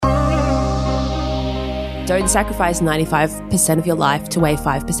Don't sacrifice 95% of your life to weigh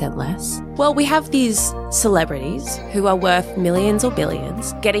 5% less. Well, we have these celebrities who are worth millions or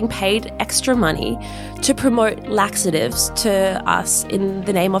billions getting paid extra money to promote laxatives to us in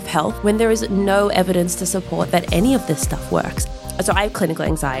the name of health when there is no evidence to support that any of this stuff works. So I have clinical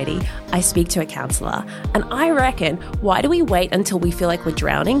anxiety, I speak to a counsellor, and I reckon, why do we wait until we feel like we're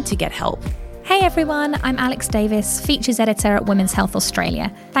drowning to get help? Hey everyone, I'm Alex Davis, Features Editor at Women's Health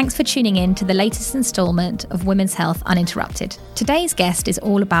Australia. Thanks for tuning in to the latest instalment of Women's Health Uninterrupted. Today's guest is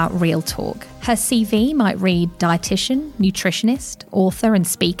all about real talk. Her CV might read dietitian, nutritionist, author and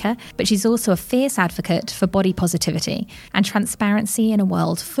speaker, but she's also a fierce advocate for body positivity and transparency in a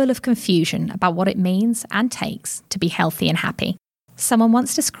world full of confusion about what it means and takes to be healthy and happy. Someone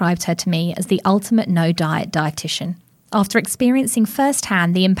once described her to me as the ultimate no-diet dietitian. After experiencing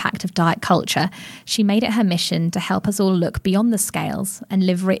firsthand the impact of diet culture, she made it her mission to help us all look beyond the scales and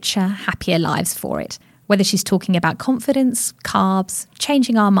live richer, happier lives for it. Whether she's talking about confidence, carbs,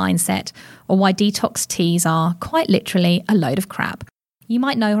 changing our mindset, or why detox teas are, quite literally, a load of crap. You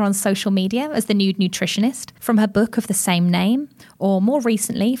might know her on social media as the Nude Nutritionist, from her book of the same name, or more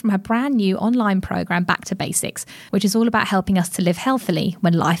recently from her brand new online program Back to Basics, which is all about helping us to live healthily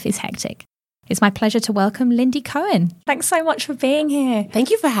when life is hectic. It's my pleasure to welcome Lindy Cohen. Thanks so much for being here. Thank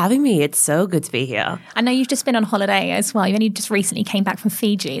you for having me. It's so good to be here. I know you've just been on holiday as well. You only just recently came back from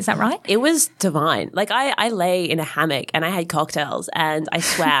Fiji. Is that right? It was divine. Like I lay in a hammock and I had cocktails and I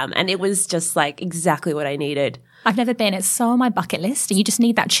swam and it was just like exactly what I needed. I've never been. It's so on my bucket list. You just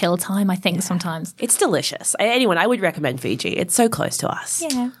need that chill time, I think, sometimes. It's delicious. Anyone, I would recommend Fiji. It's so close to us.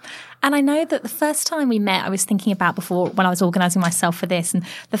 Yeah. And I know that the first time we met, I was thinking about before when I was organising myself for this, and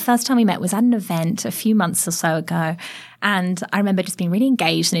the first time we met was at an event a few months or so ago. And I remember just being really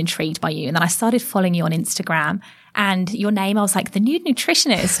engaged and intrigued by you. And then I started following you on Instagram. And your name, I was like, the Nude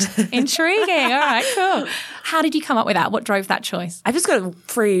Nutritionist. Intriguing. All right, cool. How did you come up with that? What drove that choice? I've just got to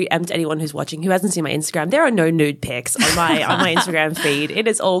preempt anyone who's watching who hasn't seen my Instagram. There are no nude pics on my Instagram feed. It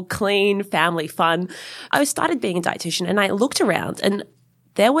is all clean, family fun. I started being a dietitian and I looked around and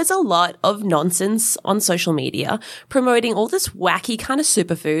there was a lot of nonsense on social media promoting all this wacky kind of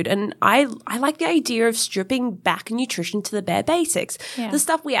superfood. And I like the idea of stripping back nutrition to the bare basics, the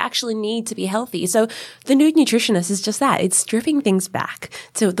stuff we actually need to be healthy. So the Nude Nutritionist is just that. It's stripping things back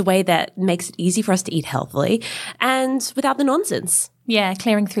to the way that makes it easy for us to eat healthily and without the nonsense. Yeah,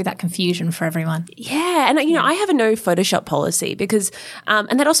 clearing through that confusion for everyone. Yeah, and you know, I have a no Photoshop policy because,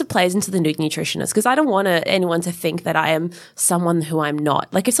 and that also plays into the Nude Nutritionist because I don't want anyone to think that I am someone who I'm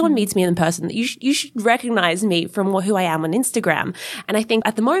not. Like if someone meets me in person, you should recognize me from who I am on Instagram. And I think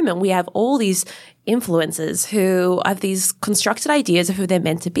at the moment we have all these influencers who have these constructed ideas of who they're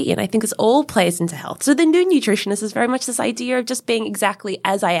meant to be. And I think this all plays into health. So the Nude Nutritionist is very much this idea of just being exactly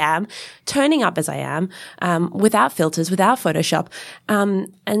as I am, turning up as I am, without filters, without Photoshop,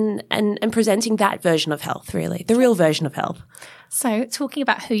 and presenting that version of health, really, the real version of health. So talking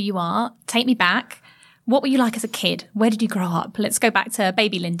about who you are, take me back. What were you like as a kid? Where did you grow up? Let's go back to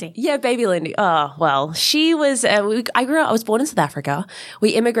baby Lindy. Yeah, baby Lindy. Oh, well, she was, I was born in South Africa.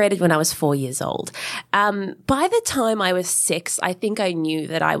 We immigrated when I was 4 years old. By the time I was 6, I think I knew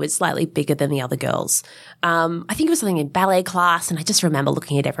that I was slightly bigger than the other girls. I think it was something in ballet class, and I just remember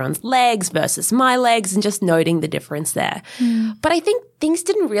looking at everyone's legs versus my legs and just noting the difference there. But I think things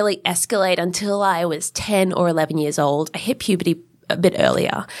didn't really escalate until I was 10 or 11 years old. I hit puberty a bit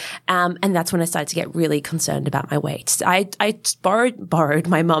earlier. And that's when I started to get really concerned about my weight. I borrowed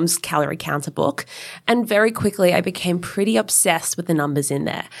my mum's calorie counter book, and very quickly I became pretty obsessed with the numbers in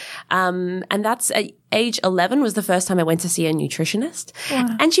there. And that's age 11 was the first time I went to see a nutritionist.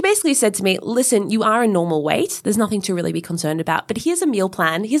 Wow. And she basically said to me, listen, you are a normal weight. There's nothing to really be concerned about, but here's a meal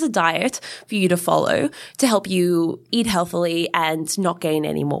plan. Here's a diet for you to follow to help you eat healthily and not gain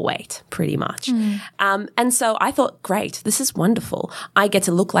any more weight, pretty much. And so I thought, great, this is wonderful. I get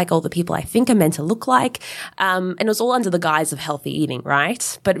to look like all the people I think I'm meant to look like. And it was all under the guise of healthy eating,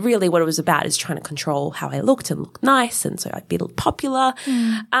 right? But really what it was about is trying to control how I looked and look nice. And so I'd be popular.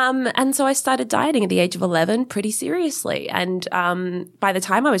 And so I started dieting at the age of 11 pretty seriously. And by the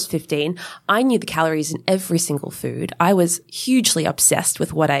time I was 15, I knew the calories in every single food. I was hugely obsessed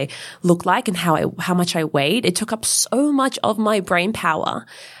with what I looked like and how much I weighed. It took up so much of my brain power.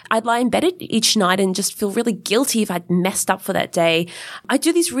 I'd lie in bed each night and just feel really guilty if I'd messed up for that day. I'd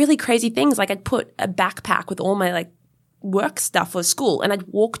do these really crazy things. Like I'd put a backpack with all my work stuff for school, and I'd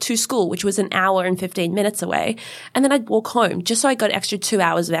walk to school, which was an hour and 15 minutes away. And then I'd walk home just so I got an extra 2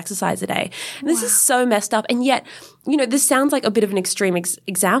 hours of exercise a day. And this is so messed up. And yet this sounds like a bit of an extreme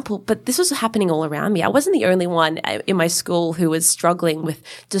example, but this was happening all around me. I wasn't the only one in my school who was struggling with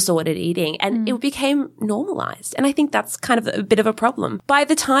disordered eating, and it became normalized. And I think that's kind of a bit of a problem. By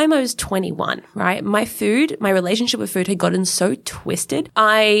the time I was 21, right, my relationship with food had gotten so twisted.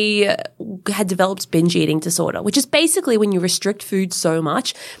 I had developed binge eating disorder, which is basically when you restrict food so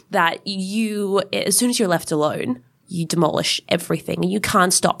much that as soon as you're left alone, you demolish everything and you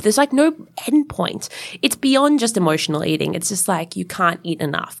can't stop. There's like no end point. It's beyond just emotional eating. It's just like you can't eat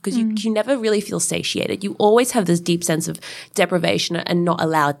enough because you never really feel satiated. You always have this deep sense of deprivation and not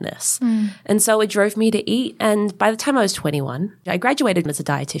allowedness. And so it drove me to eat. And by the time I was 21, I graduated as a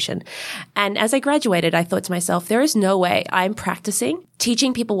dietitian. And as I graduated, I thought to myself, there is no way I'm practicing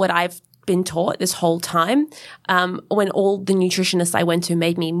teaching people what I've been taught this whole time, when all the nutritionists I went to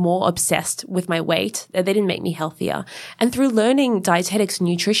made me more obsessed with my weight. They didn't make me healthier. And through learning dietetics and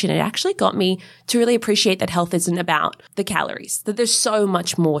nutrition, it actually got me to really appreciate that health isn't about the calories, that there's so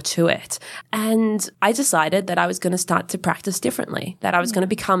much more to it. And I decided that I was going to start to practice differently, that I was going to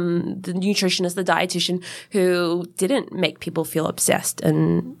become the nutritionist, the dietitian who didn't make people feel obsessed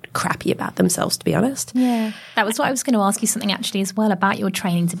and crappy about themselves, to be honest. Yeah. That was what I was going to ask you something actually as well about your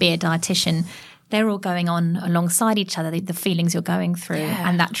training to be a dietitian. They're all going on alongside each other, the feelings you're going through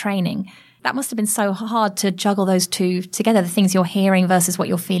and that training. That must have been so hard to juggle those two together, the things you're hearing versus what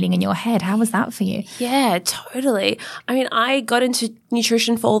you're feeling in your head. How was that for you? Yeah, totally. I mean, I got into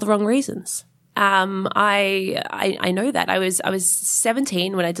nutrition for all the wrong reasons. I know that. I was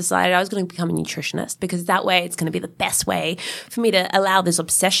 17 when I decided I was going to become a nutritionist because that way it's going to be the best way for me to allow this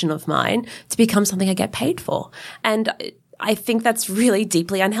obsession of mine to become something I get paid for. And I think that's really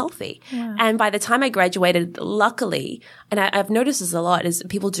deeply unhealthy. Yeah. And by the time I graduated, luckily, and I've noticed this a lot, is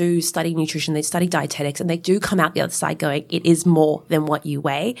people do study nutrition, they study dietetics, and they do come out the other side going, it is more than what you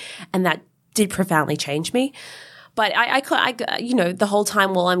weigh. And that did profoundly change me. But I the whole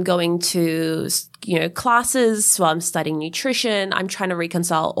time while I'm going to, classes, while I'm studying nutrition, I'm trying to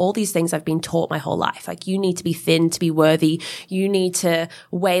reconcile all these things I've been taught my whole life. Like, you need to be thin to be worthy. You need to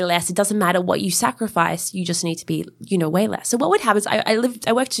weigh less. It doesn't matter what you sacrifice. You just need to be, weigh less. So what would happen is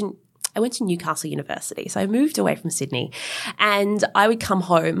I went to Newcastle University. So I moved away from Sydney, and I would come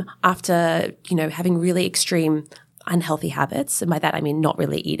home after, having really extreme unhealthy habits. And by that, I mean not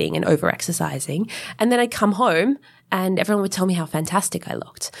really eating and over-exercising. And then I'd come home and everyone would tell me how fantastic I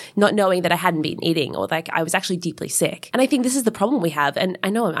looked, not knowing that I hadn't been eating or like I was actually deeply sick. And I think this is the problem we have. And I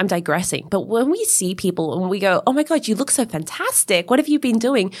know I'm digressing, but when we see people and we go, oh my God, you look so fantastic. What have you been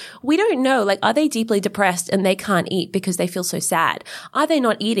doing? We don't know, like, are they deeply depressed and they can't eat because they feel so sad? Are they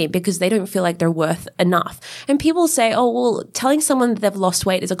not eating because they don't feel like they're worth enough? And people say, oh, well, telling someone that they've lost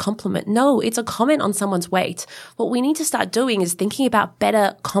weight is a compliment. No, it's a comment on someone's weight. What we need to start doing is thinking about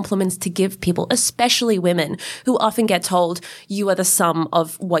better compliments to give people, especially women who often get told you are the sum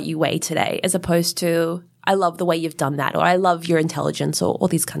of what you weigh today, as opposed to, I love the way you've done that, or I love your intelligence, or all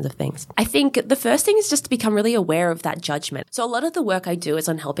these kinds of things. I think the first thing is just to become really aware of that judgment. So a lot of the work I do is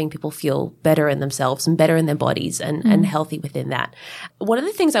on helping people feel better in themselves and better in their bodies and healthy within that. One of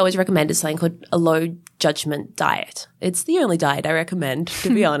the things I always recommend is something called a low judgment diet. It's the only diet I recommend,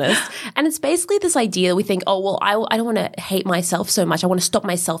 to be honest. And it's basically this idea we think, oh, well, I don't want to hate myself so much. I want to stop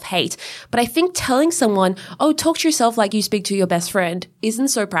my self-hate. But I think telling someone, oh, talk to yourself like you speak to your best friend isn't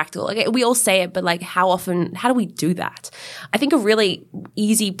so practical. Like, we all say it, but like, how do we do that? I think a really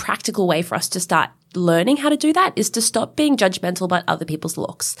easy, practical way for us to start learning how to do that is to stop being judgmental about other people's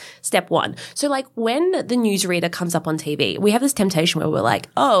looks. Step one. So like when the newsreader comes up on TV, we have this temptation where we're like,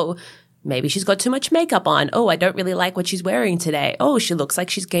 oh, maybe she's got too much makeup on. Oh, I don't really like what she's wearing today. Oh, she looks like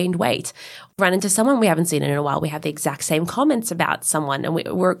she's gained weight. Run into someone we haven't seen in a while. We have the exact same comments about someone, and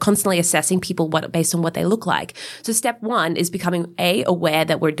we're constantly assessing people based on what they look like. So step one is becoming A, aware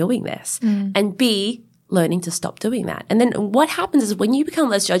that we're doing this, and B, learning to stop doing that. And then what happens is when you become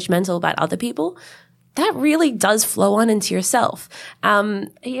less judgmental about other people, that really does flow on into yourself. I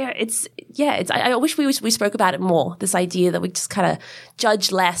wish we spoke about it more, this idea that we just kind of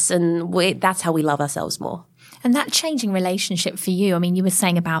judge less and that's how we love ourselves more. And that changing relationship for you, I mean, you were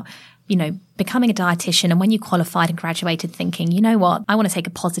saying about, becoming a dietitian, and when you qualified and graduated thinking, you know what, I want to take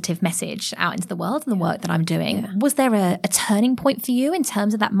a positive message out into the world and the work that I'm doing. Yeah. Was there a turning point for you in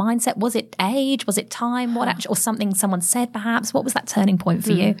terms of that mindset? Was it age? Was it time? Or something someone said perhaps? What was that turning point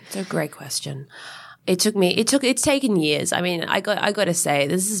for you? It's a great question. It's taken years. I mean, I got to say,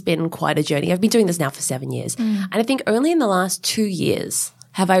 this has been quite a journey. I've been doing this now for 7 years. And I think only in the last 2 years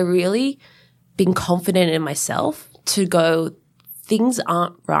have I really been confident in myself to go, things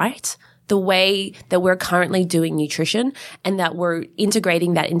aren't right. The way that we're currently doing nutrition and that we're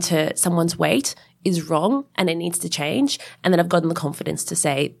integrating that into someone's weight is wrong and it needs to change. And then I've gotten the confidence to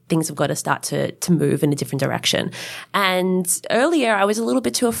say things have got to start to move in a different direction. And earlier I was a little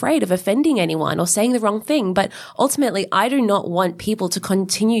bit too afraid of offending anyone or saying the wrong thing. But ultimately, I do not want people to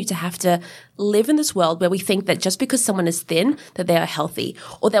continue to have to live in this world where we think that just because someone is thin, that they are healthy,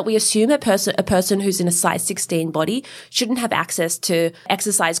 or that we assume a person who's in a size 16 body shouldn't have access to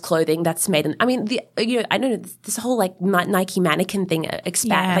exercise clothing that's made in, I mean, I don't know, this whole like Nike mannequin thing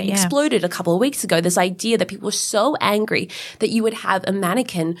exploded a couple of weeks ago. This idea that people were so angry that you would have a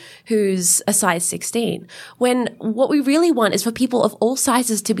mannequin who's a size 16, when what we really want is for people of all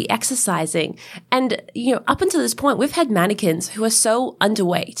sizes to be exercising. And, up until this point, we've had mannequins who are so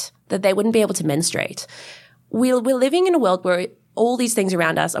underweight that they wouldn't be able to menstruate. We're living in a world where all these things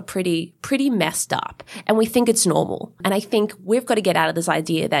around us are pretty messed up, and we think it's normal. And I think we've got to get out of this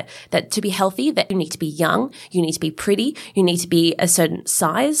idea that to be healthy, that you need to be young, you need to be pretty, you need to be a certain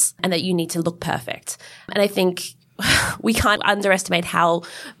size, and that you need to look perfect. And I think we can't underestimate how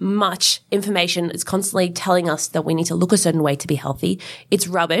much information is constantly telling us that we need to look a certain way to be healthy. It's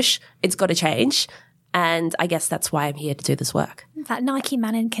rubbish. It's got to change. And I guess that's why I'm here to do this work. That Nike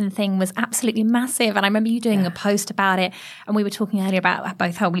mannequin thing was absolutely massive. And I remember you doing a post about it. And we were talking earlier about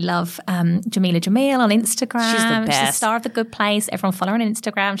both how we love Jameela Jamil on Instagram. She's the best. She's the star of The Good Place. Everyone follow her on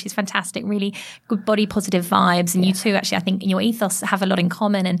Instagram. She's fantastic. Really good body positive vibes. And you two, actually, I think in your ethos have a lot in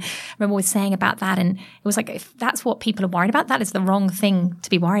common. And I remember always saying about that. And it was like, if that's what people are worried about, that is the wrong thing to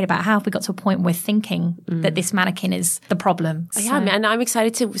be worried about. How have we got to a point where we're thinking that this mannequin is the problem? Yeah, and I'm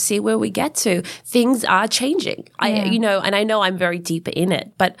excited to see where we get to. Things are changing. And I know I'm very deep in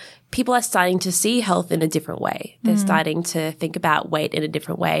it, but people are starting to see health in a different way. They're starting to think about weight in a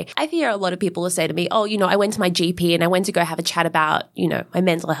different way. I hear a lot of people will say to me, I went to my GP and I went to go have a chat about, my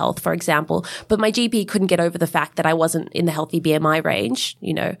mental health, for example, but my GP couldn't get over the fact that I wasn't in the healthy BMI range,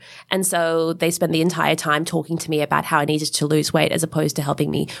 and so they spend the entire time talking to me about how I needed to lose weight as opposed to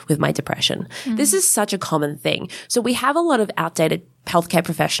helping me with my depression. This is such a common thing. So we have a lot of outdated healthcare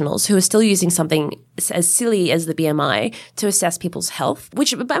professionals who are still using something as silly as the BMI to assess people's health,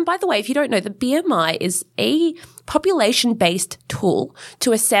 which, and by the way, if you don't know, the BMI is a population-based tool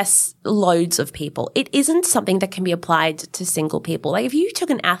to assess loads of people. It isn't something that can be applied to single people. Like if you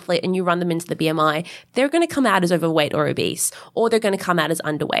took an athlete and you run them into the BMI, they're going to come out as overweight or obese, or they're going to come out as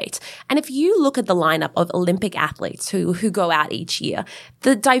underweight. And if you look at the lineup of Olympic athletes who go out each year,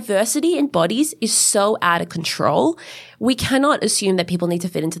 the diversity in bodies is so out of control. We cannot assume that people need to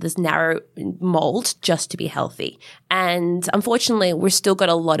fit into this narrow mold just to be healthy. And unfortunately, we've still got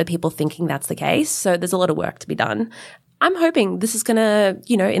a lot of people thinking that's the case. So there's a lot of work to be done. I'm hoping this is going to,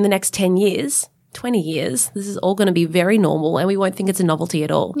 in the next 10 years, 20 years, this is all going to be very normal and we won't think it's a novelty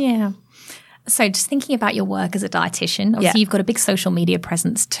at all. Yeah. So just thinking about your work as a dietitian, obviously you've got a big social media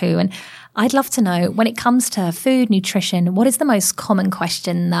presence too. And I'd love to know, when it comes to food, nutrition, what is the most common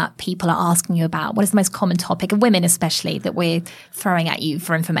question that people are asking you about? What is the most common topic, of women especially, that we're throwing at you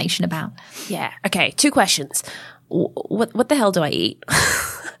for information about? Yeah. Okay. 2 questions. What the hell do I eat?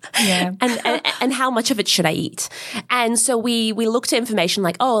 Yeah. and how much of it should I eat? And so we looked at information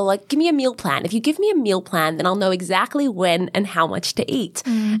like, give me a meal plan. If you give me a meal plan, then I'll know exactly when and how much to eat.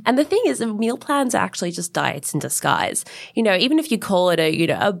 And the thing is, meal plans are actually just diets in disguise. Even if you call it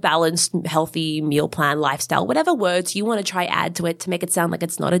a balanced, healthy meal plan, lifestyle, whatever words you want to try add to it to make it sound like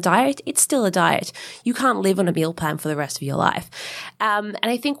it's not a diet, it's still a diet. You can't live on a meal plan for the rest of your life. And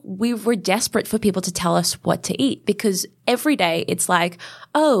I think we're desperate for people to tell us what to eat, because every day it's like,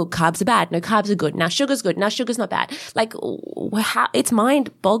 carbs are bad. No, carbs are good. Now sugar's good. Now sugar's not bad. Like, it's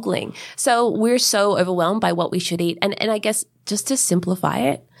mind-boggling. So we're so overwhelmed by what we should eat. And I guess just to simplify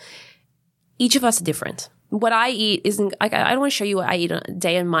it, each of us are different. What I eat isn't, I don't want to show you what I eat on a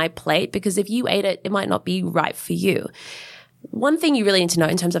day on my plate, because if you ate it, it might not be right for you. One thing you really need to know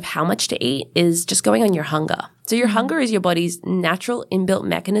in terms of how much to eat is just going on your hunger. So your hunger is your body's natural inbuilt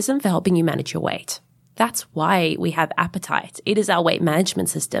mechanism for helping you manage your weight. That's why we have appetite. It is our weight management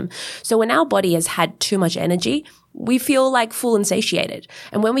system. So when our body has had too much energy, we feel like full and satiated.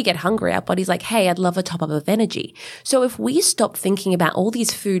 And when we get hungry, our body's like, hey, I'd love a top up of energy. So if we stop thinking about all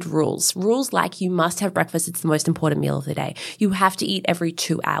these food rules like you must have breakfast, it's the most important meal of the day. You have to eat every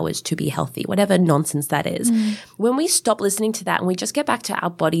 2 hours to be healthy, whatever nonsense that is. When we stop listening to that and we just get back to our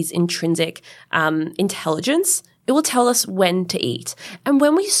body's intrinsic intelligence, It will tell us when to eat. And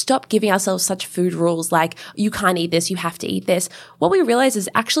when we stop giving ourselves such food rules like, you can't eat this, you have to eat this, what we realize is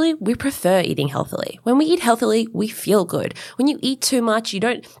actually we prefer eating healthily. When we eat healthily, we feel good. When you eat too much,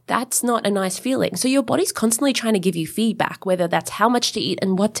 that's not a nice feeling. So your body's constantly trying to give you feedback, whether that's how much to eat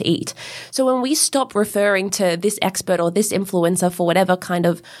and what to eat. So when we stop referring to this expert or this influencer for whatever kind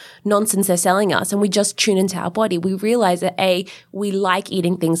of nonsense they're selling us, and we just tune into our body, we realize that we like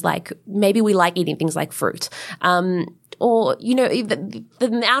eating things like fruit. Or, the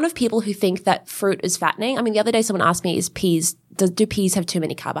amount of people who think that fruit is fattening. I mean, the other day someone asked me, do peas have too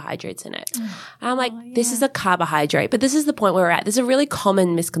many carbohydrates in it? And I'm like, this is a carbohydrate, but this is the point where we're at. There's a really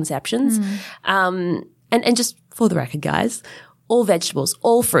common misconceptions. And just for the record, guys, all vegetables,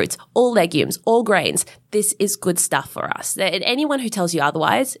 all fruits, all legumes, all grains. This is good stuff for us. Anyone who tells you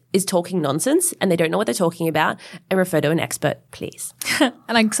otherwise is talking nonsense and they don't know what they're talking about, and refer to an expert, please. And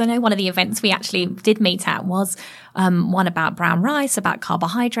I know one of the events we actually did meet at was one about brown rice, about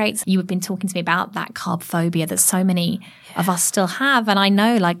carbohydrates. You have been talking to me about that carb phobia that so many of us still have. And I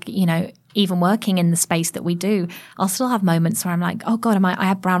know, even working in the space that we do, I'll still have moments where I'm like, oh God, I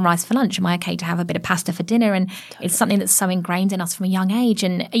have brown rice for lunch. Am I okay to have a bit of pasta for dinner? And it's something that's so ingrained in us from a young age.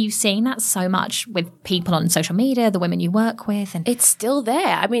 And are you seeing that so much with people on social media, the women you work with? And it's still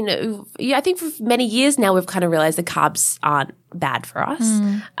there. I mean, I think for many years now, we've kind of realized that carbs aren't bad for us.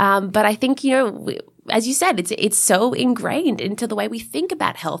 But I think, as you said, it's so ingrained into the way we think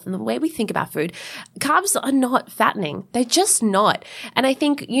about health and the way we think about food. Carbs are not fattening. They're just not. And I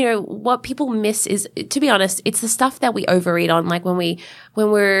think, what people miss is, to be honest, it's the stuff that we overeat on. Like when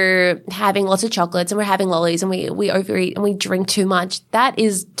we're having lots of chocolates and we're having lollies and we overeat and we drink too much, that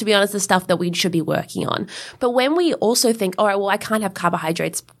is, to be honest, the stuff that we should be working on. But when we also think, all right, well, I can't have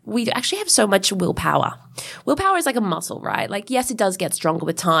carbohydrates, we actually have so much willpower. Willpower is like a muscle, right? Like, yes, it does get stronger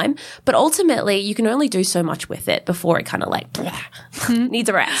with time, but ultimately you can only do so much with it before it kind of needs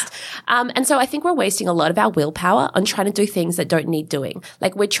a rest. And so I think we're wasting a lot of our willpower on trying to do things that don't need doing.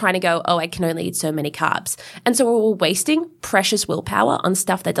 Like we're trying to go, I can only eat so many carbs. And so we're wasting precious willpower on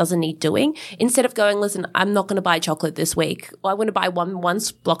stuff that doesn't need doing, instead of going, listen, I'm not going to buy chocolate this week. Well, I'm going to buy one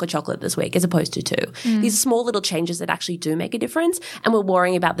block of chocolate this week as opposed to 2. These small little changes that actually do make a difference. And we're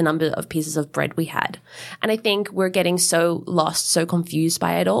worrying about the number of pieces of bread we had. And I think we're getting so lost, so confused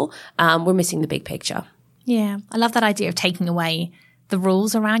by it all. We're missing the big picture. Yeah. I love that idea of taking away the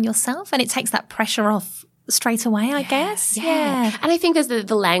rules around yourself, and it takes that pressure off straight away, I guess. Yeah. And I think there's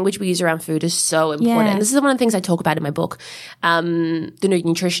the language we use around food is so important. Yeah. This is one of the things I talk about in my book, The New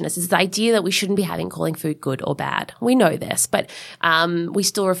Nutritionist, is the idea that we shouldn't be calling food good or bad. We know this, but we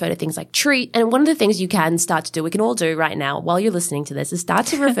still refer to things like treat. And one of the things you can start to do, we can all do right now while you're listening to this, is start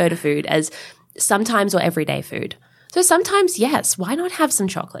to refer to food as sometimes or everyday food. So sometimes, yes, why not have some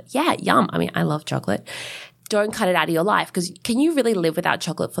chocolate? Yeah, yum. I mean, I love chocolate. Don't cut it out of your life, because can you really live without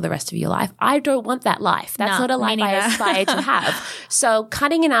chocolate for the rest of your life? I don't want that life. That's not a life I aspire to have. So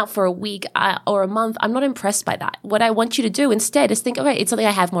cutting it out for a week or a month, I'm not impressed by that. What I want you to do instead is think, okay, it's something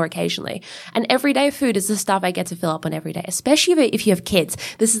I have more occasionally. And everyday food is the stuff I get to fill up on every day, especially if you have kids.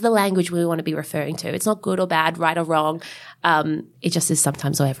 This is the language we want to be referring to. It's not good or bad, right or wrong. It just is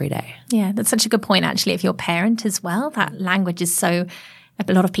sometimes or every day. Yeah, that's such a good point, actually. If you're a parent as well, that language is so...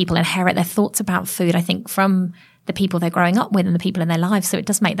 A lot of people inherit their thoughts about food, I think, from the people they're growing up with and the people in their lives. So it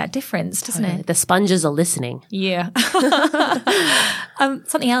does make that difference, doesn't it? The sponges are listening. Yeah.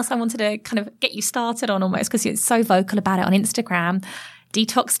 Something else I wanted to kind of get you started on almost, because you're so vocal about it on Instagram,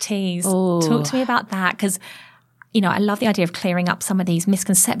 detox teas. Ooh. Talk to me about that, because, I love the idea of clearing up some of these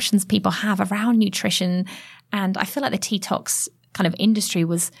misconceptions people have around nutrition. And I feel like the detox kind of industry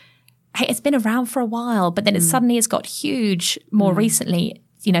it's been around for a while, but then it suddenly has got huge more recently.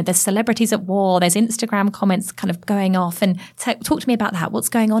 There's celebrities at war, there's Instagram comments kind of going off. And talk to me about that. What's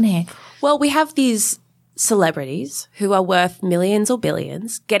going on here? Well, we have these celebrities who are worth millions or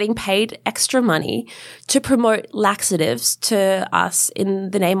billions getting paid extra money to promote laxatives to us in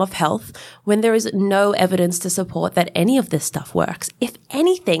the name of health when there is no evidence to support that any of this stuff works. If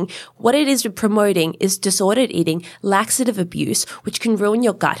anything, what it is promoting is disordered eating, laxative abuse, which can ruin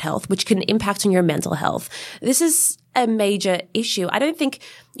your gut health, which can impact on your mental health. This is a major issue. I don't think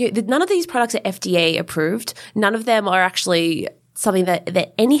none of these products are FDA approved. None of them are actually something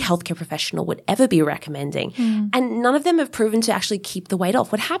that any healthcare professional would ever be recommending. And none of them have proven to actually keep the weight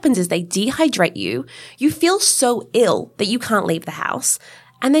off. What happens is they dehydrate you. You feel so ill that you can't leave the house.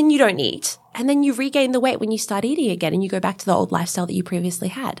 and then you don't eat. And then you regain the weight when you start eating again and you go back to the old lifestyle that you previously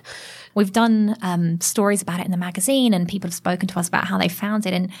had. We've done stories about it in the magazine, and people have spoken to us about how they found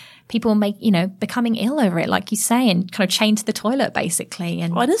it, and people becoming ill over it, like you say, and kind of chained to the toilet basically.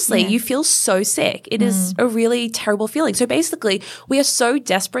 And honestly, you feel so sick. It is a really terrible feeling. So basically, we are so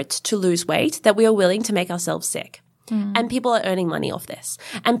desperate to lose weight that we are willing to make ourselves sick. And people are earning money off this.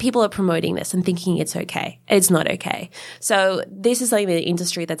 And people are promoting this and thinking it's okay. It's not okay. So this is something in the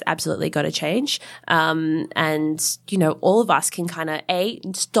industry that's absolutely got to change. And, all of us can kind of, A,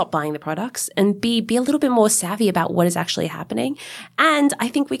 stop buying the products, and B, be a little bit more savvy about what is actually happening. And I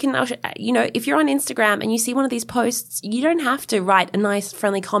think we can, if you're on Instagram and you see one of these posts, you don't have to write a nice,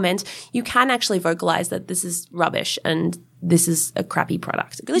 friendly comment. You can actually vocalize that this is rubbish and this is a crappy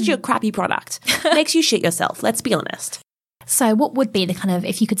product. Literally a crappy product. Makes you shit yourself. Let's be honest. So what would be the kind of,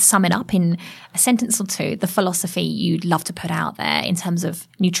 if you could sum it up in a sentence or two, the philosophy you'd love to put out there in terms of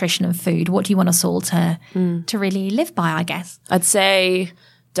nutrition and food? What do you want us all to really live by, I guess? I'd say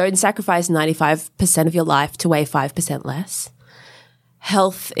don't sacrifice 95% of your life to weigh 5% less.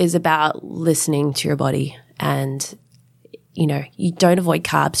 Health is about listening to your body, and, you don't avoid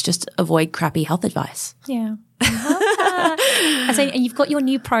carbs, just avoid crappy health advice. Yeah. So you've got your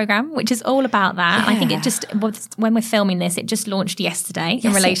new program, which is all about that. Yeah. I think it just, when we're filming this, it just launched yesterday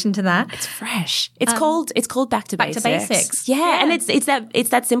in relation to that. It's fresh. It's called Back to Basics. Back to Basics. Yeah. And it's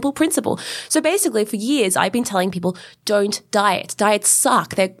that simple principle. So basically for years, I've been telling people, don't diet. Diets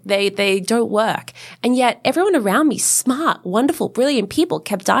suck. They don't work. And yet everyone around me, smart, wonderful, brilliant people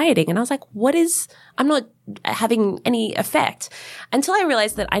kept dieting. And I was like, I'm not having any effect, until I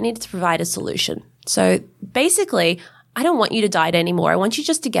realized that I needed to provide a solution. So basically, I don't want you to diet anymore. I want you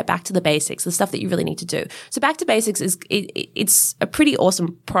just to get back to the basics, the stuff that you really need to do. So Back to Basics it's a pretty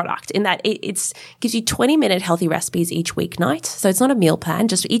awesome product in that it gives you 20-minute healthy recipes each weeknight. So it's not a meal plan,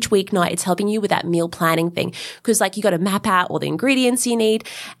 just each weeknight it's helping you with that meal planning thing, because you got to map out all the ingredients you need.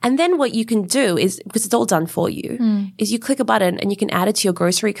 And then what you can do is, because it's all done for you, is you click a button and you can add it to your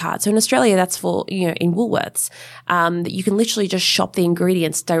grocery cart. So in Australia, that's for, in Woolworths, that you can literally just shop the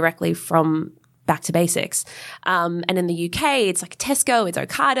ingredients directly from Back to Basics. And in the UK, it's like Tesco, it's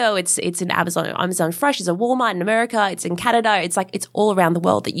Ocado, it's in Amazon Fresh, it's a Walmart in America, it's in Canada. It's all around the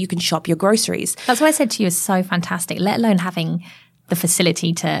world that you can shop your groceries. That's what I said to you is so fantastic, let alone having the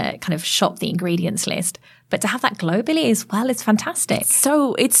facility to kind of shop the ingredients list. But to have that globally as well, it's fantastic. It's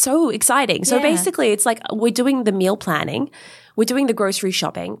so exciting. So basically, it's like we're doing the meal planning, we're doing the grocery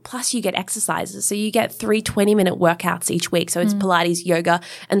shopping, plus you get exercises. So you get 3 20-minute workouts each week. So it's Pilates, yoga,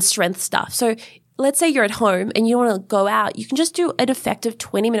 and strength stuff. So let's say you're at home and you want to go out, you can just do an effective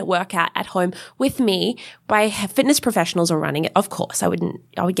 20-minute workout at home with me by fitness professionals are running it. Of course, I would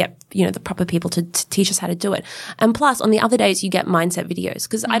get, the proper people to teach us how to do it. And plus on the other days, you get mindset videos,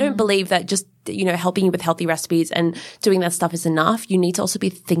 because I don't believe that just, helping you with healthy recipes and doing that stuff is enough. You need to also be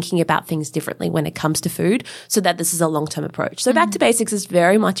thinking about things differently when it comes to food, so that this is a long-term approach. So Back to Basics is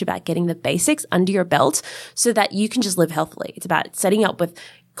very much about getting the basics under your belt so that you can just live healthily. It's about setting up with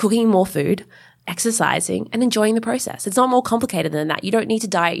cooking more food, exercising, and enjoying the process. It's not more complicated than that. You don't need to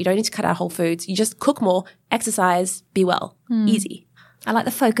diet. You don't need to cut out whole foods. You just cook more, exercise, be well. Easy. I like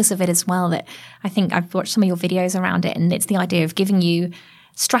the focus of it as well, that I think I've watched some of your videos around it, and it's the idea of giving you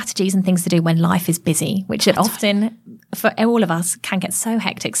strategies and things to do when life is busy, which it often, for all of us, can get so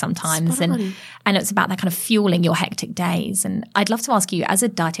hectic sometimes. And it's about that kind of fueling your hectic days. And I'd love to ask you, as a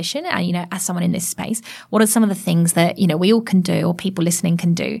dietitian and, as someone in this space, what are some of the things that, we all can do, or people listening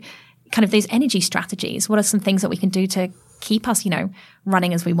can do, kind of those energy strategies? What are some things that we can do to keep us,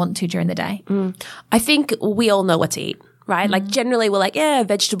 running as we want to during the day? I think we all know what to eat, right? Like generally we're like,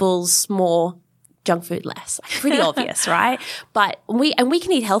 vegetables more, junk food less. Pretty obvious, right? But we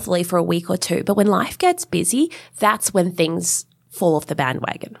can eat healthily for a week or two. But when life gets busy, that's when things fall off the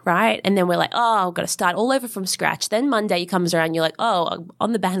bandwagon, right? And then we're like, I've got to start all over from scratch. Then Monday comes around, you're like, I'm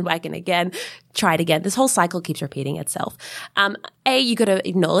on the bandwagon again. Try it again. This whole cycle keeps repeating itself. You got to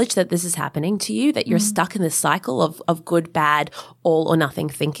acknowledge that this is happening to you, that you're stuck in this cycle of good, bad, all or nothing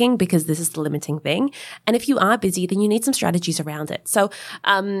thinking, because this is the limiting thing. And if you are busy, then you need some strategies around it. So,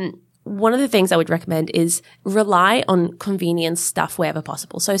 one of the things I would recommend is rely on convenience stuff wherever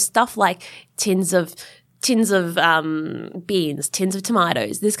possible. So stuff like tins of beans, tins of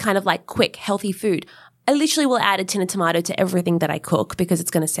tomatoes, this kind of like quick, healthy food. I literally will add a tin of tomato to everything that I cook because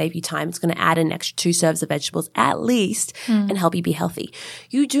it's going to save you time. It's going to add an extra 2 serves of vegetables at least and help you be healthy.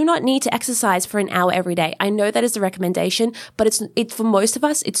 You do not need to exercise for an hour every day. I know that is the recommendation, but it's for most of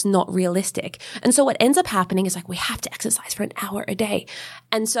us, it's not realistic. And so what ends up happening is like we have to exercise for an hour a day.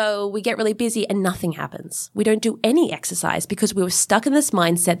 And so we get really busy and nothing happens. We don't do any exercise because we were stuck in this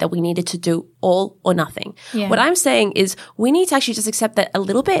mindset that we needed to do all or nothing. Yeah. What I'm saying is we need to actually just accept that a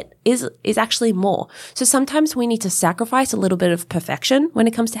little bit is actually more. So sometimes we need to sacrifice a little bit of perfection when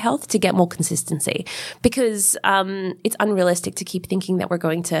it comes to health to get more consistency because it's unrealistic to keep thinking that we're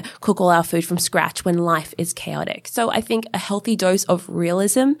going to cook all our food from scratch when life is chaotic. So I think a healthy dose of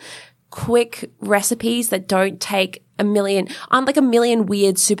realism, quick recipes that don't take a million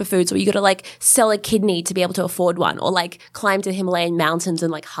weird superfoods where you got to like sell a kidney to be able to afford one or like climb to the Himalayan mountains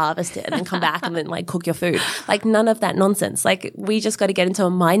and like harvest it and then come back and then like cook your food. Like none of that nonsense. Like we just got to get into a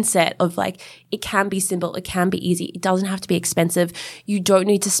mindset of like it can be simple. It can be easy. It doesn't have to be expensive. You don't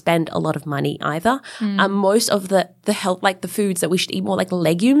need to spend a lot of money either. Most of the health, like the foods that we should eat more, like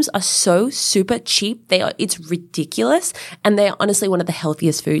legumes are so super cheap. It's ridiculous. And they're honestly one of the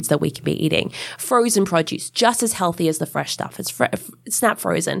healthiest foods that we can be eating. Frozen produce, just as healthy as the fresh stuff. It's snap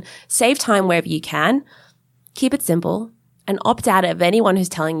frozen. Save time wherever you can. Keep it simple and opt out of anyone who's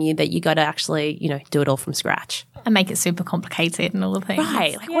telling you that you got to actually, do it all from scratch. And make it super complicated and all the things.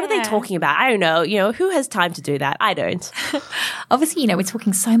 Right. Like, what are they talking about? I don't know. Who has time to do that? I don't. Obviously, we're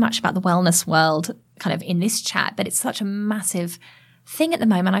talking so much about the wellness world kind of in this chat, but it's such a massive thing at the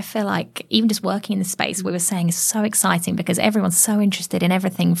moment. I feel like even just working in the space we were saying is so exciting because everyone's so interested in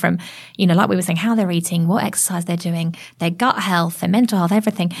everything from, like we were saying, how they're eating, what exercise they're doing, their gut health, their mental health,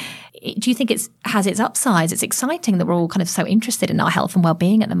 everything. Do you think it has its upsides? It's exciting that we're all kind of so interested in our health and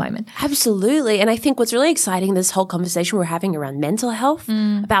well-being at the moment. Absolutely. And I think what's really exciting, this whole conversation we're having around mental health,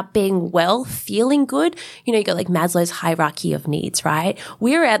 about being well, feeling good. You got like Maslow's hierarchy of needs, right?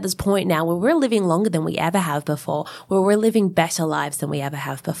 We're at this point now where we're living longer than we ever have before, where we're living better lives than we ever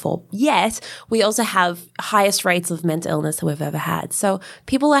have before. Yet we also have highest rates of mental illness that we've ever had. So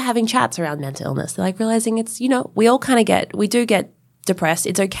people are having chats around mental illness. They're like realizing it's, we all kind of we do get depressed.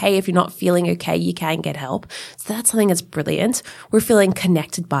 It's okay if you're not feeling okay, you can get help. So that's something that's brilliant. We're feeling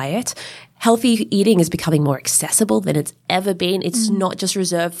connected by it. Healthy eating is becoming more accessible than it's ever been. It's not just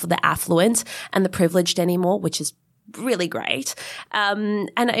reserved for the affluent and the privileged anymore, which is really great.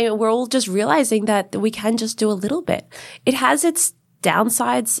 And we're all just realizing that we can just do a little bit. It has its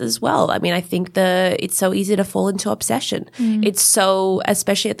downsides as well. I mean, I think it's so easy to fall into obsession. It's so,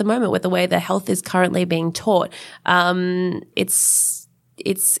 especially at the moment with the way that health is currently being taught,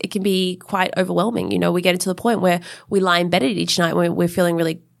 it can be quite overwhelming. We get to the point where we lie in bed each night when we're feeling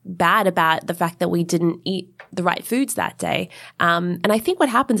really bad about the fact that we didn't eat the right foods that day. And I think what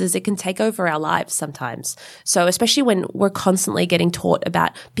happens is it can take over our lives sometimes. So especially when we're constantly getting taught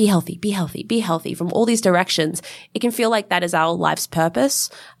about be healthy, be healthy, be healthy from all these directions, it can feel like that is our life's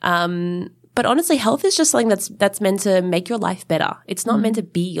purpose. But honestly, health is just something that's meant to make your life better. It's not meant to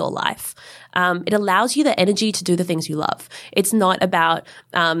be your life. It allows you the energy to do the things you love. It's not about,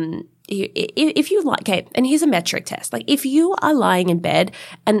 if you like, okay, and here's a metric test. Like if you are lying in bed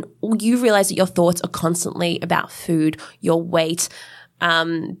and you realize that your thoughts are constantly about food, your weight,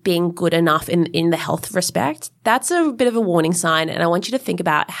 being good enough in the health respect, that's a bit of a warning sign. And I want you to think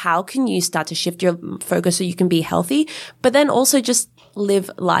about how can you start to shift your focus so you can be healthy, but then also just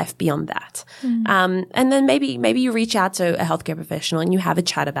live life beyond that. And then maybe you reach out to a healthcare professional and you have a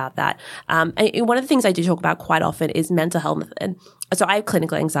chat about that. And one of the things I do talk about quite often is mental health. And so I have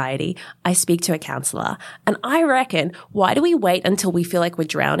clinical anxiety. I speak to a counselor, and I reckon, why do we wait until we feel like we're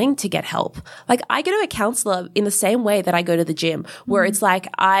drowning to get help? Like I go to a counselor in the same way that I go to the gym, where it's like,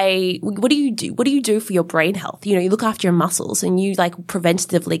 what do you do? What do you do for your brain health? You look after your muscles and you like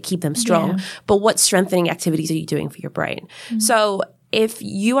preventatively keep them strong. Yeah. But what strengthening activities are you doing for your brain? So if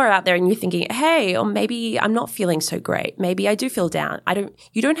you are out there and you're thinking, hey, or maybe I'm not feeling so great, maybe I do feel down.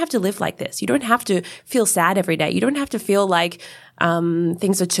 You don't have to live like this. You don't have to feel sad every day. You don't have to feel like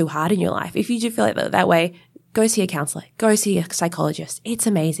things are too hard in your life. If you do feel like that way, go see a counselor, go see a psychologist. It's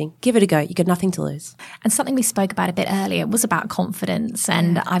amazing. Give it a go. You got nothing to lose. And something we spoke about a bit earlier was about confidence.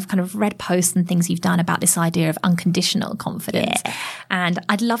 And I've kind of read posts and things you've done about this idea of unconditional confidence. Yeah. And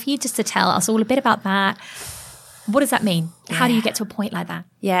I'd love you just to tell us all a bit about that. What does that mean? Yeah. How do you get to a point like that?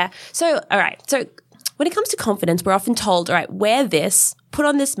 Yeah. So, all right. So when it comes to confidence, we're often told, all right, wear this put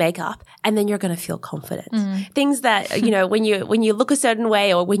on this makeup and then you're going to feel confident. Things that, you know, when you look a certain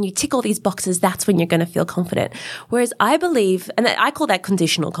way or when you tick all these boxes, that's when you're going to feel confident. Whereas I believe, and I call that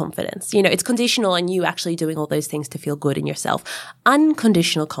conditional confidence. You know, it's conditional on you actually doing all those things to feel good in yourself.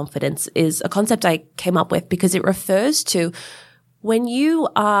 Unconditional confidence is a concept I came up with because it refers to when you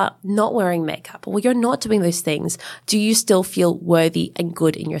are not wearing makeup or you're not doing those things, do you still feel worthy and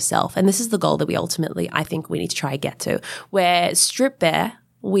good in yourself? And this is the goal that we ultimately, I think we need to try and get to, where stripped bare,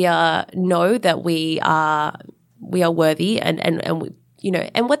 know that we are worthy and we, you know,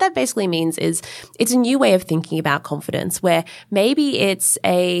 and what that basically means is it's a new way of thinking about confidence where maybe it's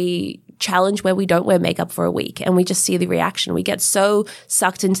a challenge where we don't wear makeup for a week and we just see the reaction. We get so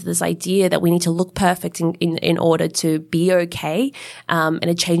sucked into this idea that we need to look perfect in order to be okay. And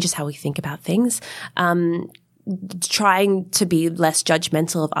it changes how we think about things. Trying to be less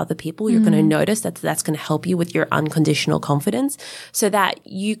judgmental of other people, you're going to notice that that's going to help you with your unconditional confidence so that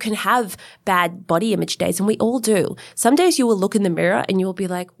you can have bad body image days. And we all do. Some days you will look in the mirror and you will be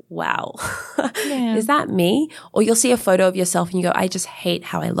like, wow, is that me? Or you'll see a photo of yourself and you go, I just hate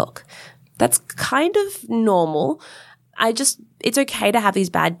how I look. That's kind of normal. It's okay to have these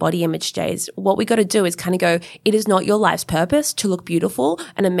bad body image days. What we got to do is kind of go, it is not your life's purpose to look beautiful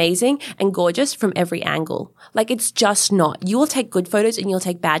and amazing and gorgeous from every angle. Like it's just not. You will take good photos and you'll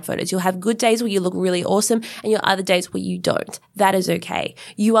take bad photos. You'll have good days where you look really awesome and your other days where you don't. That is okay.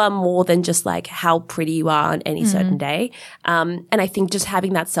 You are more than just like how pretty you are on any certain day. And I think just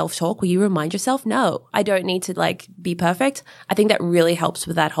having that self-talk where you remind yourself, no, I don't need to like be perfect. I think that really helps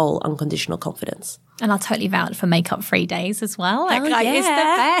with that whole unconditional confidence. And I'll totally vouch for makeup-free days as well. It's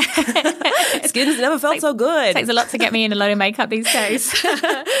the best. Skin's never felt so good. It takes a lot to get me in a load of makeup these days.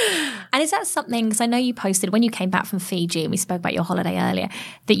 And is that something, because I know you posted when you came back from Fiji, and we spoke about your holiday earlier,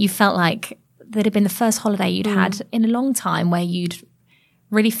 that you felt like that had been the first holiday you'd had in a long time where you'd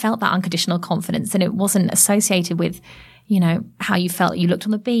really felt that unconditional confidence and it wasn't associated with, you know, how you felt you looked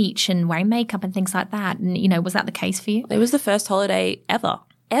on the beach and wearing makeup and things like that. And, you know, was that the case for you? It was the first holiday ever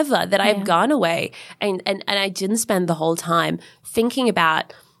that I've gone away and I didn't spend the whole time thinking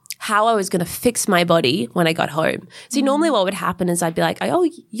about how I was going to fix my body when I got home. See, normally what would happen is I'd be like, oh,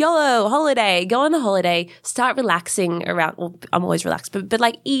 YOLO, holiday, go on the holiday, start relaxing around, well, I'm always relaxed, but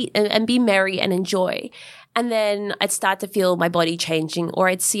like eat and be merry and enjoy. And then I'd start to feel my body changing or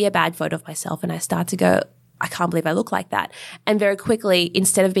I'd see a bad photo of myself and I start to go, I can't believe I look like that. And very quickly,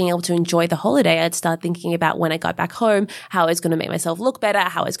 instead of being able to enjoy the holiday, I'd start thinking about when I got back home, how I was going to make myself look better,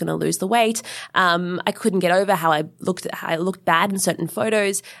 how I was going to lose the weight. I couldn't get over how I looked bad in certain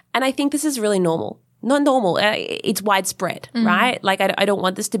photos. And I think this is really normal. Not normal. It's widespread, right? Like I don't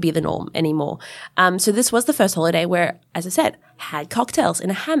want this to be the norm anymore. So this was the first holiday where, as I said, had cocktails in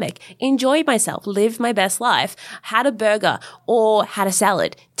a hammock, enjoyed myself, lived my best life, had a burger or had a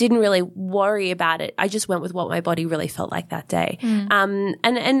salad. Didn't really worry about it. I just went with what my body really felt like that day. And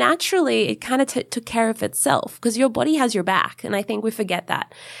naturally it kind of took care of itself because your body has your back. And I think we forget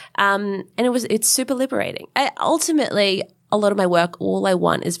that. And it's super liberating. Ultimately, a lot of my work, all I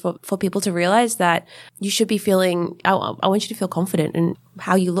want is for people to realize that you should be feeling, I want you to feel confident in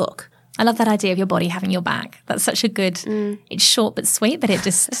how you look. I love that idea of your body having your back. That's such a good, it's short but sweet, but it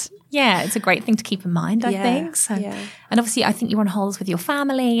just, it's a great thing to keep in mind, I think. So, and obviously I think you're on holidays with your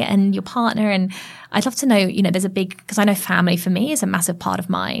family and your partner. And I'd love to know, you know, there's a big, because I know family for me is a massive part of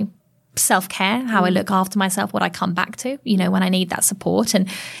my self-care, how I look after myself, what I come back to, you know, when I need that support. And,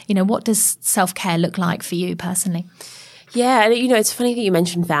 you know, what does self-care look like for you personally? Yeah, and you know, it's funny that you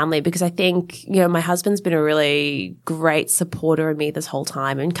mentioned family because I think, you know, my husband's been a really great supporter of me this whole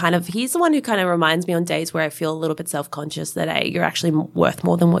time and he's the one who kind of reminds me on days where I feel a little bit self-conscious that, hey, you're actually worth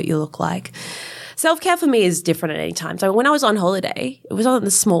more than what you look like. Self-care for me is different at any time. So when I was on holiday, it was on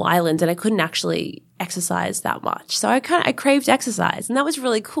this small island and I couldn't actually exercise that much. So I craved exercise and that was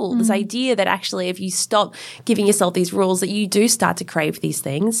really cool. This idea that actually if you stop giving yourself these rules that you do start to crave these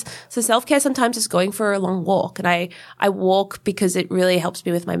things. So self-care sometimes is going for a long walk and I walk because it really helps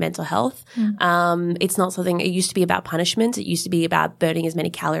me with my mental health. It's not something, it used to be about punishment. It used to be about burning as many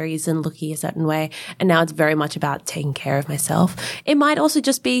calories and looking a certain way. And now it's very much about taking care of myself. It might also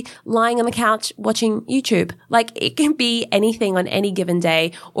just be lying on the couch watching YouTube. Like it can be anything on any given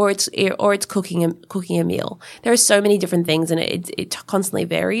day or it's cooking a meal. There are so many different things and it constantly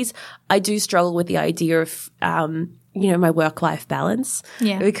varies. I do struggle with the idea of, you know, my work-life balance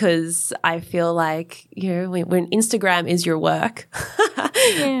because I feel like, you know, when Instagram is your work,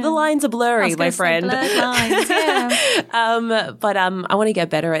 the lines are blurry, my friend. Blurred lines, but I want to get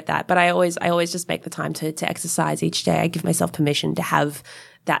better at that. But I always just make the time to exercise each day. I give myself permission to have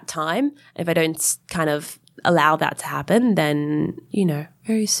that time. If I don't kind of allow that to happen, then,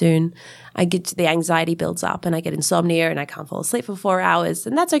 very soon the anxiety builds up and I get insomnia and I can't fall asleep for 4 hours,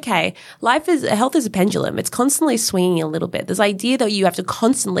 and that's okay. Health is a pendulum. It's constantly swinging a little bit. This idea that you have to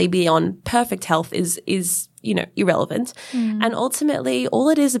constantly be on perfect health is irrelevant. And ultimately, all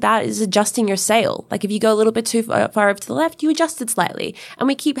it is about is adjusting your sail. Like if you go a little bit too far over to the left, you adjust it slightly. And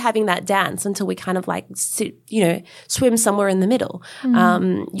we keep having that dance until we kind of like swim somewhere in the middle.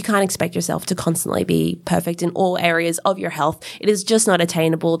 You can't expect yourself to constantly be perfect in all areas of your health. It is just not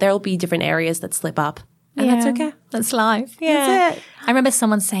attainable. There will be different areas that slip up. And that's okay. That's life. Yeah. That's it. I remember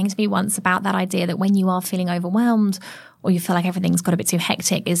someone saying to me once about that idea that when you are feeling overwhelmed or you feel like everything's got a bit too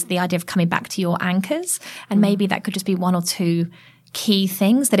hectic, is the idea of coming back to your anchors. And maybe that could just be one or two key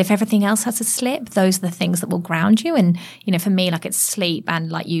things that if everything else has to slip, those are the things that will ground you. And, for me, like it's sleep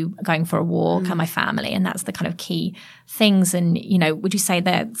and like you going for a walk and my family. And that's the kind of key things. And, would you say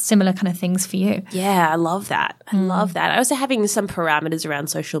they're similar kind of things for you? Yeah, I love that. I love that. Also having some parameters around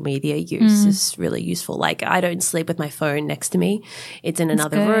social media use is really useful. Like I don't sleep with my phone next to me. It's in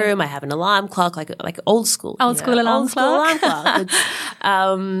another room. I have an alarm clock, like old school. Old school alarm clock.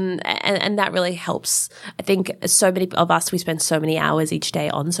 And that really helps. I think so many of us, we spend so many hours each day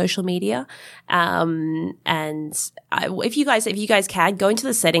on social media. If you guys can, go into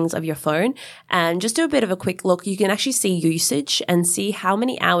the settings of your phone and just do a bit of a quick look. You can actually see usage and see how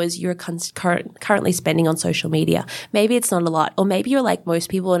many hours you're currently spending on social media. Maybe it's not a lot, or maybe you're like most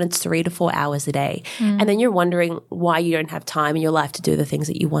people and it's 3 to 4 hours a day. And then you're wondering why you don't have time in your life to do the things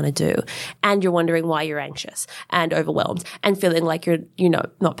that you want to do. And you're wondering why you're anxious and overwhelmed and feeling like you're,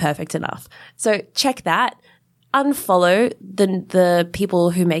 not perfect enough. So check that. Unfollow the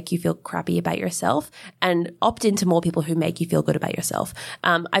people who make you feel crappy about yourself and opt into more people who make you feel good about yourself.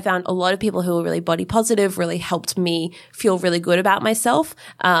 I found a lot of people who are really body positive really helped me feel really good about myself.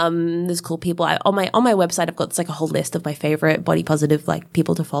 There's cool people on my website. I've got like a whole list of my favorite body positive like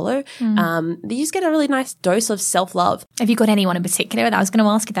people to follow. You just get a really nice dose of self-love. Have you got anyone in particular? I was going to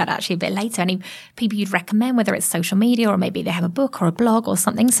ask you that actually a bit later. Any people you'd recommend, whether it's social media or maybe they have a book or a blog or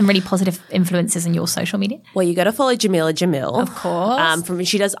something, some really positive influences in your social media? Well, you got to follow Jamila Jamil. Of course.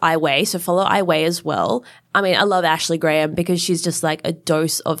 She does I Weigh, so follow I Weigh as well. I mean, I love Ashley Graham because she's just like a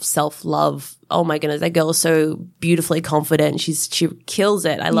dose of self-love. Oh my goodness, that girl is so beautifully confident. She kills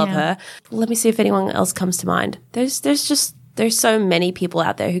it. I love her. Let me see if anyone else comes to mind. There's so many people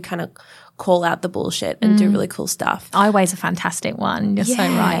out there who kind of call out the bullshit and do really cool stuff. I Weigh is a fantastic one. You're so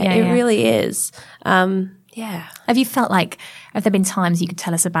right. Yeah, it really is. Have you felt like, have there been times you could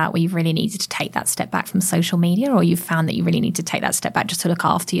tell us about where you've really needed to take that step back from social media, or you've found that you really need to take that step back just to look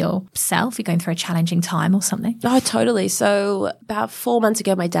after yourself? You're going through a challenging time or something? Oh, totally. So about 4 months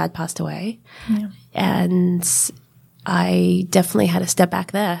ago, my dad passed away. And I definitely had a step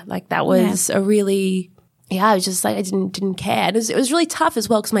back there. Like that was a really... I was just like, I didn't care. It was really tough as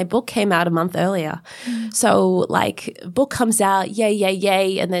well because my book came out a month earlier. So like book comes out,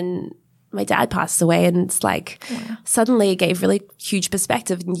 yay. And then my dad passed away and it's like suddenly it gave really huge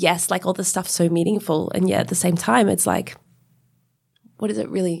perspective. And yes, like all this stuff's so meaningful. And yet at the same time, it's like, what does it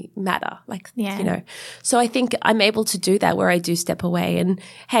really matter? So I think I'm able to do that where I do step away. And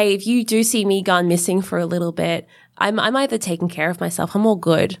hey, if you do see me gone missing for a little bit, I'm either taking care of myself. I'm all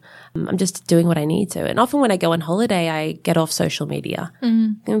good. I'm just doing what I need to. And often when I go on holiday, I get off social media.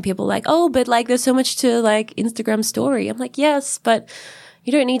 And people are like, oh, but like there's so much to like Instagram story. I'm like, yes, but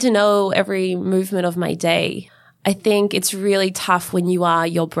you don't need to know every movement of my day. I think it's really tough when you are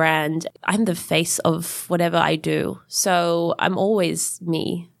your brand. I'm the face of whatever I do. So I'm always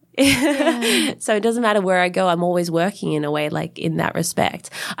me. So it doesn't matter where I go. I'm always working in a way, like in that respect.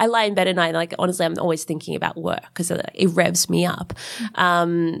 I lie in bed at night. Like honestly, I'm always thinking about work because it revs me up.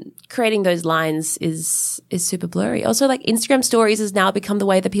 Creating those lines is super blurry. Also, like Instagram stories has now become the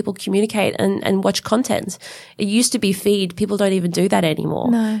way that people communicate and watch content. It used to be feed. People don't even do that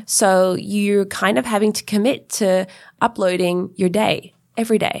anymore. No. So you're kind of having to commit to uploading your day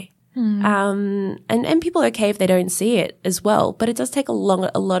every day. And people are okay if they don't see it as well, but it does take a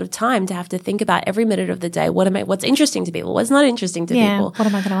lot of time to have to think about every minute of the day. What's interesting to people? What's not interesting to people? What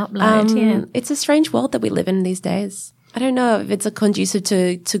am I going to upload? It's a strange world that we live in these days. I don't know if it's a conducive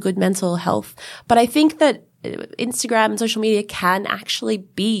to good mental health, but I think that Instagram and social media can actually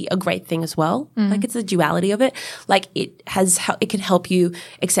be a great thing as well. Like it's a duality of it. Like it can help you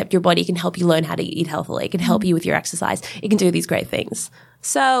accept your body. It can help you learn how to eat healthily. It can help you with your exercise. It can do these great things.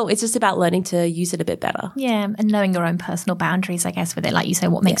 So it's just about learning to use it a bit better. Yeah, and knowing your own personal boundaries, I guess, with it. Like you say,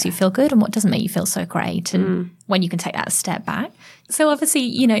 what makes you feel good and what doesn't make you feel so great, and when you can take that step back. So obviously,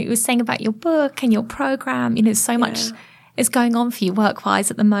 you were saying about your book and your program, so much is going on for you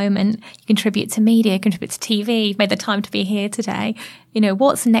work-wise at the moment? You contribute to media, contribute to TV, you've made the time to be here today.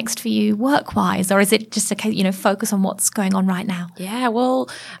 What's next for you work-wise? Or is it just a case, focus on what's going on right now? Yeah, well,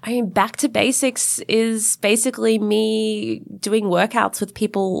 Back to Basics is basically me doing workouts with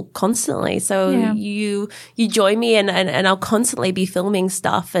people constantly. So you join me and I'll constantly be filming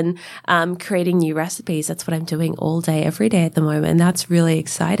stuff and creating new recipes. That's what I'm doing all day, every day at the moment. And that's really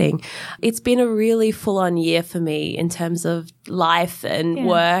exciting. It's been a really full-on year for me in terms of life and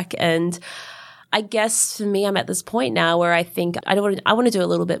work, and I guess for me, I'm at this point now where I think I want to do a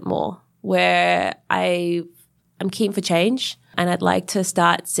little bit more, where I'm keen for change, and I'd like to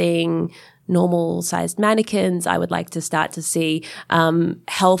start seeing normal-sized mannequins. I would like to start to see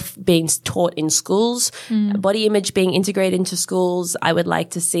health being taught in schools, body image being integrated into schools. I would like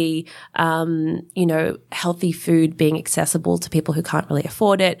to see, healthy food being accessible to people who can't really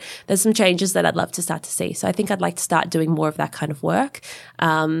afford it. There's some changes that I'd love to start to see. So I think I'd like to start doing more of that kind of work,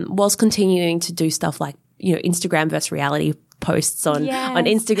 whilst continuing to do stuff like, Instagram versus reality posts on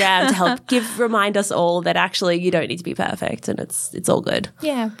Instagram to help remind us all that actually you don't need to be perfect and it's all good.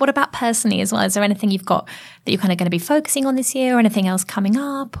 Yeah. What about personally as well? Is there anything you've got that you're kind of going to be focusing on this year, or anything else coming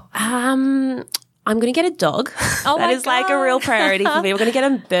up? I'm going to get a dog. Oh that is like a real priority for me. We're going to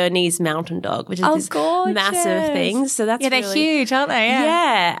get a Bernese mountain dog, which is this massive thing. So that's they're huge, aren't they?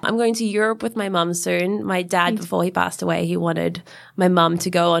 Yeah. I'm going to Europe with my mum soon. My dad, before he passed away, he wanted my mum to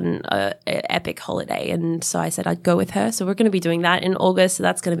go on an epic holiday. And so I said I'd go with her. So we're going to be doing that in August. So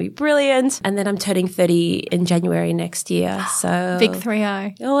that's going to be brilliant. And then I'm turning 30 in January next year. So big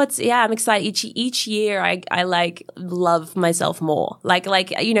 3-0. Oh, I'm excited. Each year I like love myself more. Like,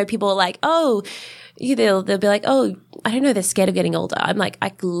 people are like, oh, they'll be like, oh, I don't know, they're scared of getting older. I'm like,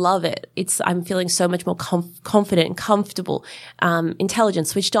 I love it. I'm feeling so much more confident and comfortable, intelligent,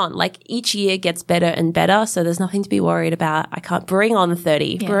 switched on. Like each year gets better and better. So there's nothing to be worried about. I can't bring on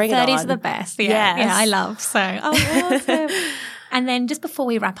 30. Yeah, bring 30s it on. are the best. Yeah, yeah, I love. So, awesome. And then just before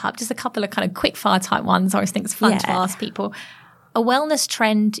we wrap up, just a couple of kind of quick fire type ones. I always think it's fun to ask people. A wellness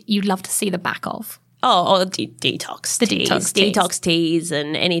trend you'd love to see the back of? Detox. The teas. detox teas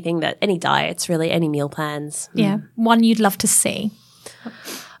and any diets, really, any meal plans. Yeah. One you'd love to see?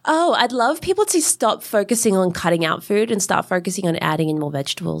 Oh, I'd love people to stop focusing on cutting out food and start focusing on adding in more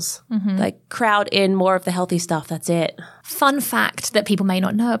vegetables. Mm-hmm. Like crowd in more of the healthy stuff. That's it. Fun fact that people may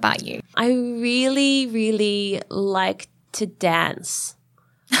not know about you. I really, really like to dance.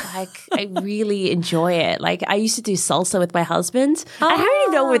 Like, I really enjoy it. Like, I used to do salsa with my husband. Oh. I don't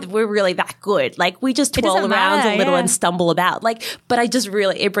even know we're really that good. Like, we just twirl around a little and stumble about. Like, but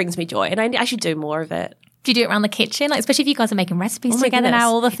it brings me joy. And I should do more of it. Do you do it around the kitchen? Like, especially if you guys are making recipes together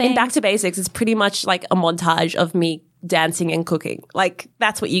now, all the things. In Back to Basics, it's pretty much like a montage of me dancing and cooking. Like,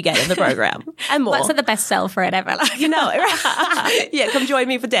 that's what you get in the program. And more. That's like the best sell for it ever. You know it. Yeah, come join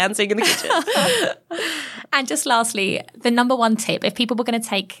me for dancing in the kitchen. And just lastly, the number one tip, if people were going to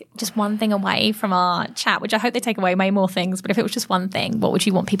take just one thing away from our chat, which I hope they take away way more things, but if it was just one thing, what would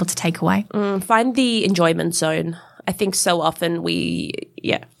you want people to take away? Find the enjoyment zone. I think so often the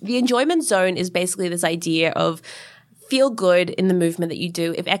enjoyment zone is basically this idea of feel good in the movement that you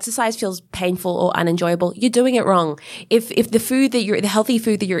do. If exercise feels painful or unenjoyable, you're doing it wrong. If the healthy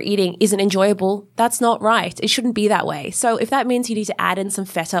food that you're eating isn't enjoyable, that's not right. It shouldn't be that way. So if that means you need to add in some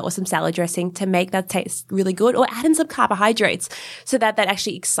feta or some salad dressing to make that taste really good, or add in some carbohydrates so that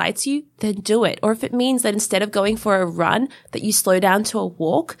actually excites you, then do it. Or if it means that instead of going for a run, that you slow down to a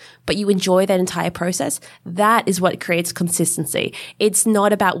walk, but you enjoy that entire process, that is what creates consistency. It's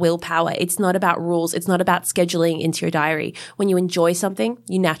not about willpower. It's not about rules. It's not about scheduling into your diary. When you enjoy something,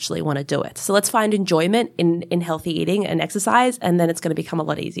 you naturally want to do it. So let's find enjoyment in healthy eating and exercise, and then it's going to become a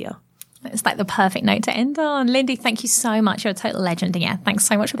lot easier. It's like the perfect note to end on. Lindy, thank you so much. You're a total legend again. Thanks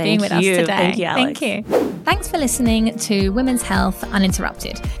so much for being with us today. Thank you, Alex. Thank you. Thanks for listening to Women's Health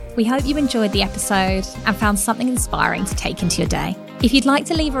Uninterrupted. We hope you enjoyed the episode and found something inspiring to take into your day. If you'd like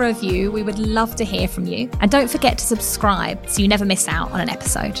to leave a review, we would love to hear from you. And don't forget to subscribe so you never miss out on an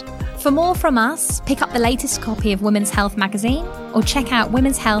episode. For more from us, pick up the latest copy of Women's Health magazine or check out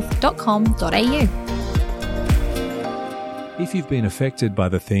womenshealth.com.au. If you've been affected by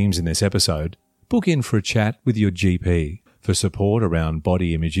the themes in this episode, book in for a chat with your GP. For support around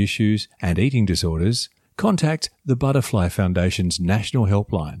body image issues and eating disorders, contact the Butterfly Foundation's National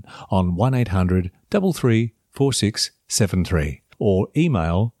Helpline on 1800 33 4673 or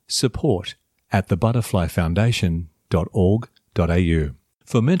email support@thebutterflyfoundation.org.au.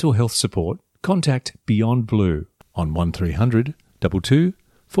 For mental health support, contact Beyond Blue on 1300 22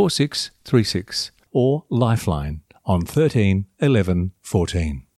 4636 or Lifeline on 13 11 14.